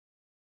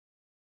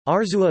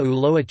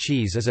Arzúa-Ulloa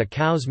cheese is a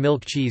cow's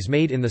milk cheese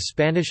made in the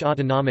Spanish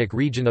autonomic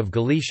region of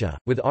Galicia,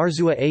 with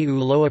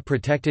Arzúa-Ulloa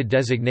Protected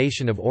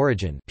Designation of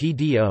Origin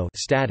 (PDO)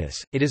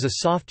 status. It is a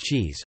soft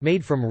cheese,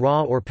 made from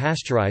raw or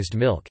pasteurized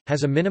milk,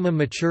 has a minimum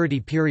maturity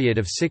period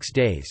of 6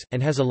 days,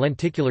 and has a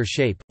lenticular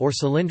shape, or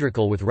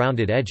cylindrical with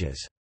rounded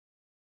edges.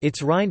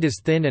 Its rind is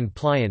thin and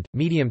pliant,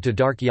 medium to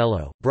dark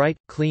yellow, bright,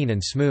 clean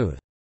and smooth.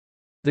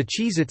 The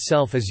cheese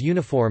itself is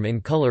uniform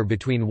in color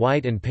between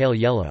white and pale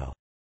yellow.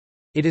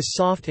 It is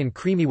soft and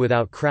creamy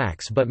without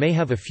cracks but may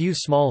have a few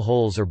small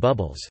holes or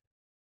bubbles.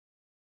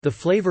 The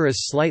flavor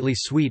is slightly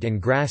sweet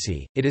and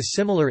grassy. It is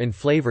similar in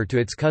flavor to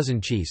its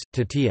cousin cheese,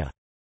 tortilla.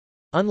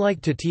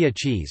 Unlike tortilla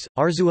cheese,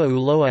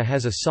 Arzúa-Ulloa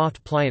has a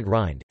soft pliant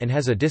rind, and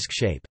has a disc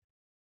shape.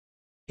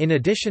 In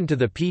addition to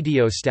the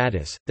PDO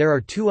status, there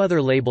are two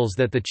other labels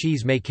that the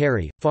cheese may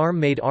carry: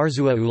 farm-made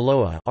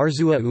Arzúa-Ulloa,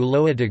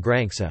 Arzúa-Ulloa de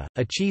Granja,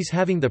 a cheese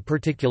having the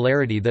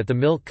particularity that the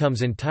milk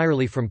comes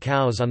entirely from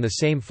cows on the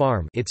same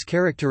farm, its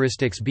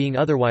characteristics being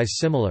otherwise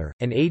similar,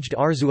 and aged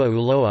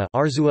Arzúa-Ulloa,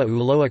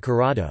 Arzúa-Ulloa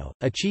Curado,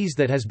 a cheese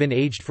that has been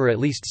aged for at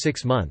least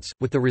 6 months,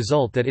 with the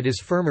result that it is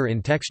firmer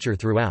in texture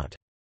throughout.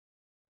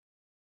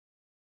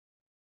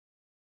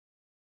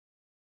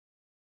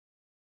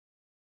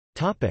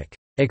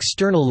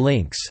 External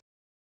links: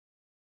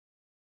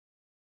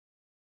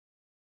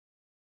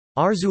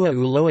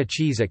 Arzúa-Ulloa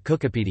cheese at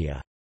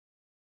Wikipedia.